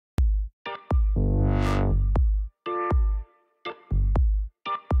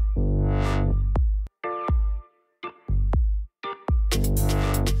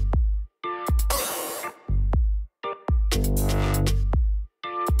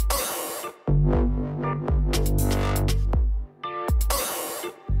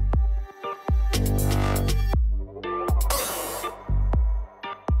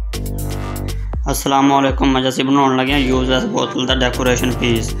अस्सलामुअलैकुम। मैं जैसे बनाने लगे यूजलेस बोतल का डेकोरेशन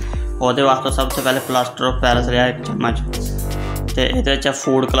पीस। वो वास्ते सबसे पहले प्लास्टर ऑफ पैरिस लिया 1 चम्मच, तो ये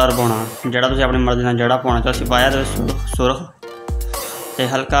फूड कलर पाना जोड़ा तुम अपनी मर्जी का जोड़ा पाना तो पाया तो सुरख तो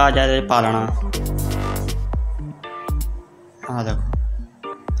हल्का जिहा पा लेना। हाँ देखो,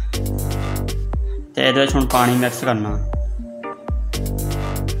 तो ये हम पानी मिक्स करना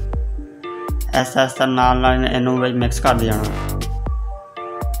ऐसा नाल इनू मिक्स कर देना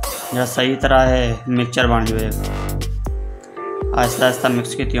जो सही तरह है मिक्सचर बन जाए। आहिस्ता आहिस्ता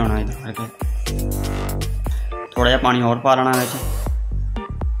मिक्स की होना इधर करके थोड़ा जहा पानी और पा लेना बिच।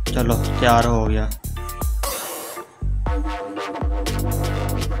 चलो तैयार हो गया।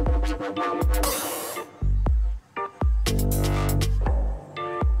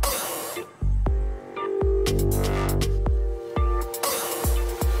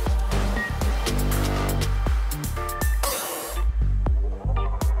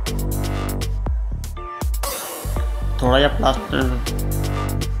 थोड़ा जहा प्लास्टर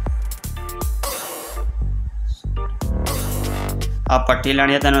आप पट्टी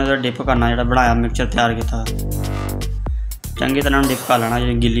लैनी है तेन डिप करना जो बनाया मिक्सचर तैयार किया चंगी तरह डिप कर लेना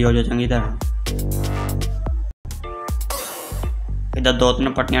जी गिल्ली हो जाए चंगी तरह। इधर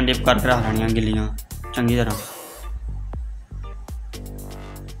 2-3 पट्टियां डिप करके रख लेनिया गिल्लियां चंगी तरह।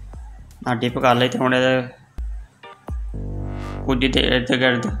 ना डिप कर ली तो हम कुछ इर्द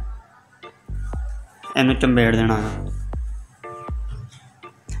गिर्द इनू चंबेड़ देना है।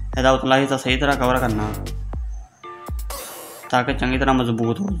 यदा उतला हिस्सा सही तरह कवर करना ताकि चंगी तरह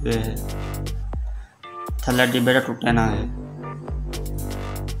मजबूत हो जाए, थल्ले डिब्बे टुटे ना है।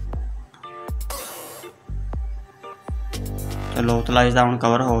 चलो उतला हिस्सा हम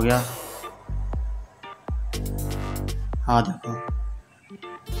कवर हो गया। हाँ देखो,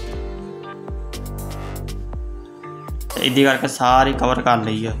 इदी करके सारी कवर कर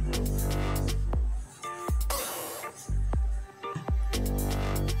ली है।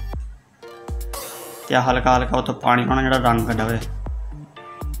 या हल्का हल्का उतो पानी पाना जो रंग कढ़े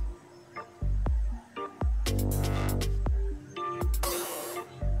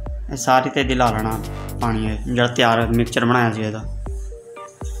सारी तेजी ला लेना पानी जो तैयार मिक्सचर बनाया सी ਇਹਦਾ।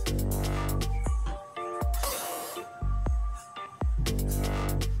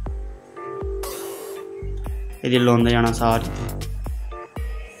 ਇਹਦੀ ਲਾਉਂਦੇ ਜਾਣਾ ਸਾਰੀ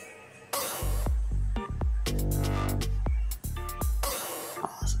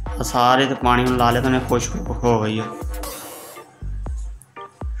सारे तो पानी में ला लिया तो मैं खुश हो गई है।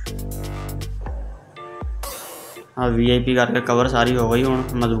 हाँ VIP करके कवर सारी हो गई हूँ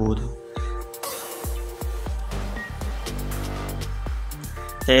मजबूत।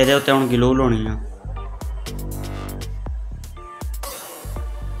 तो ये उत्ते हुण ग्लू लाउणी है,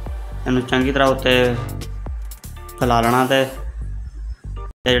 इनू चंगी तरह उत्ते फैला लेना ते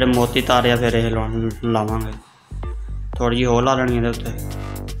जेडे मोती तारे फिर ये लावांगे। थोड़ी जी होर ला लेनी है उत्ते।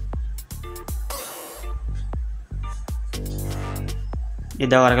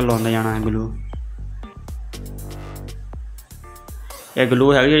 इदा करके लाते जाना है ग्लू। ये ग्लू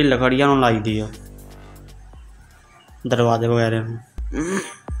है जी लकड़ियां लाई दी है दरवाजे वगैरह में।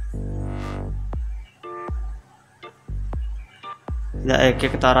 एक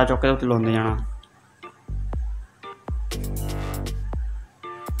एक तारा चुक के लाते जाना।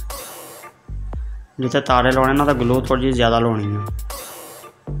 जिथे तारे लाने ना तो ग्लू थोड़ी जी ज़्यादा लानी है।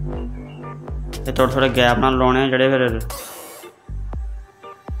 थोड़े थोड़े गैप ना लाने जेडे फिर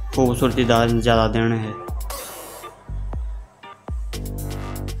खूबसूरती ज़्यादा देने है।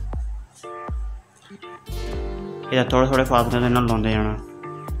 इधर थोड़े थोड़े फासले से लाते जाना।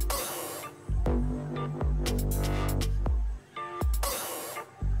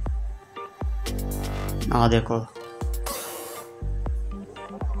 आ देखो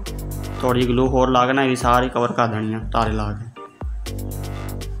थोड़ी ग्लू होर ला के ना सारी कवर कर देनी है तारे ला के।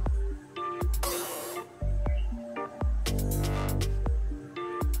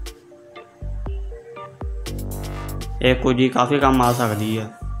 एक कुछ काफ़ी काम आ सकती है।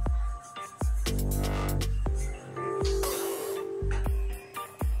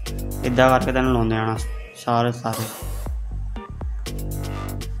 इदा करके तेन लाते जाना सारे सारे।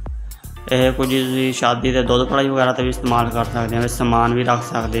 यह कुछ शादी के दुध कढ़ाई वगैरह तो भी इस्तेमाल कर सकते हैं, समान भी रख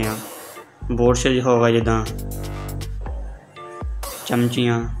सकते हैं। बुरश हो गए जिदा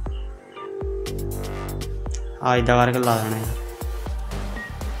चमचियाँ हाँ इदा करके ला देने।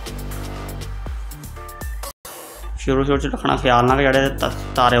 शुरू शुरू रखना ख्याल ना कि जोड़े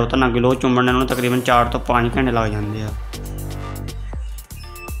तारे उतरना ग्लो चुंबड़ने में तकरीबन 4 तो 5 घंटे लग जाते हैं।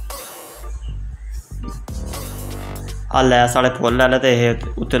 आ लैस वाले फुल लै तो यह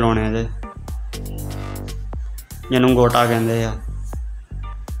उत्ते लाने जिन्होंने गोटा कहते हैं।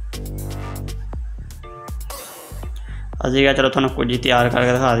 ਅਸੀਂ ਕਿਹਾ ਚਲੋ ਤੁਹਾਨੂੰ ਕੁਝ ਹੀ ਤਿਆਰ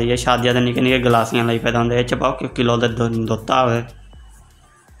ਕਰਕੇ ਦਿਖਾ ਦਈਏ। ਸ਼ਾਦੀਆਂ ਦੇ ਨਿੱਕੇ ਨਿੱਕੇ ਗਲਾਸੀਆਂ ਲਈ ਪੈਦਾ ਹੁੰਦੇ, ਇਹ 'ਚ ਪਾਓ ਕਿਲੋ ਦਾ ਦੁੱਤਾ ਹੋਵੇ।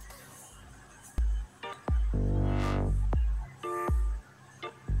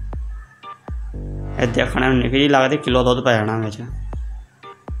 ਇਹ ਦੇਖਣ ਨੂੰ ਨਿੱਕੀ ਜਿਹੀ ਲੱਗਦੀ, ਕਿਲੋ ਦੁੱਧ ਪੈ ਜਾਣਾ ਵਿੱਚ।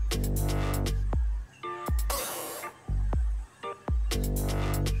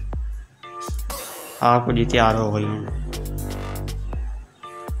 ਆ ਕੁਝ ਹੀ ਤਿਆਰ ਹੋ ਗਈ ਹੁਣ।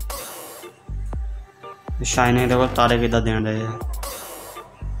 शाइनिंग देखो तारे किदा देन रहे हैं।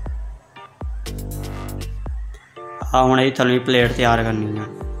 हुण ये थल्ले प्लेट तैयार करनी है,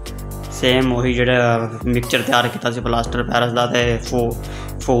 सेम वही जो मिक्सचर तैयार किया सी प्लास्टर पैरिस का, ते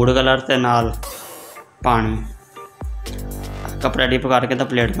फूड कलर ते नाल पानी कपड़ा डिप करके तो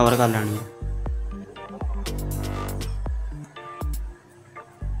प्लेट कवर कर लेनी है।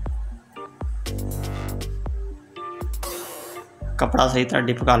 कपड़ा सही तरह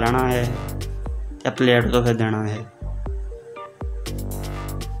डिप कर लेना है या प्लेट तो फिर देना है।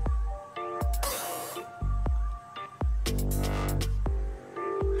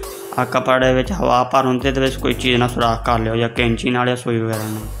 आ कपड़े विच हवा भर होंदे ते कोई चीज़ ना सुराख कर लियो, या कैंची नाल या सुई वगैरह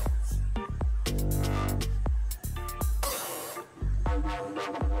नाल।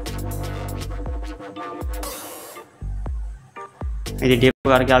 ये डिप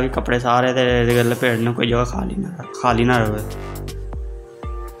करके आ भी कपड़े सारे ते लपेटने, कोई जगह खाली ना रहे।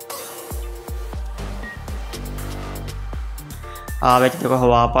 आ विच देखो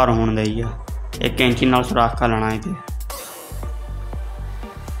हवा भर होने दी है, एक कैंची नाल सुराख कर लेना है।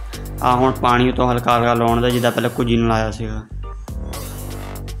 आ हुण पानी तो हल्का हल्का लाउण दे, जिद्दां पहले कुजी नूं लाया सीगा।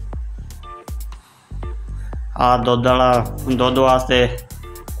 आ दुद्ध वास्ते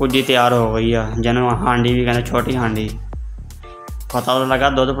कुजी तैयार हो गई है, जिन्होंने हांडी भी कहते, छोटी हांडी। पता तो लगा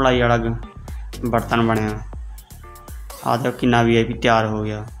दुद्ध पलाई वाला बर्तन बनया। आ देखो किन्ना भी तैयार हो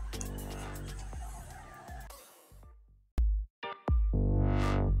गया।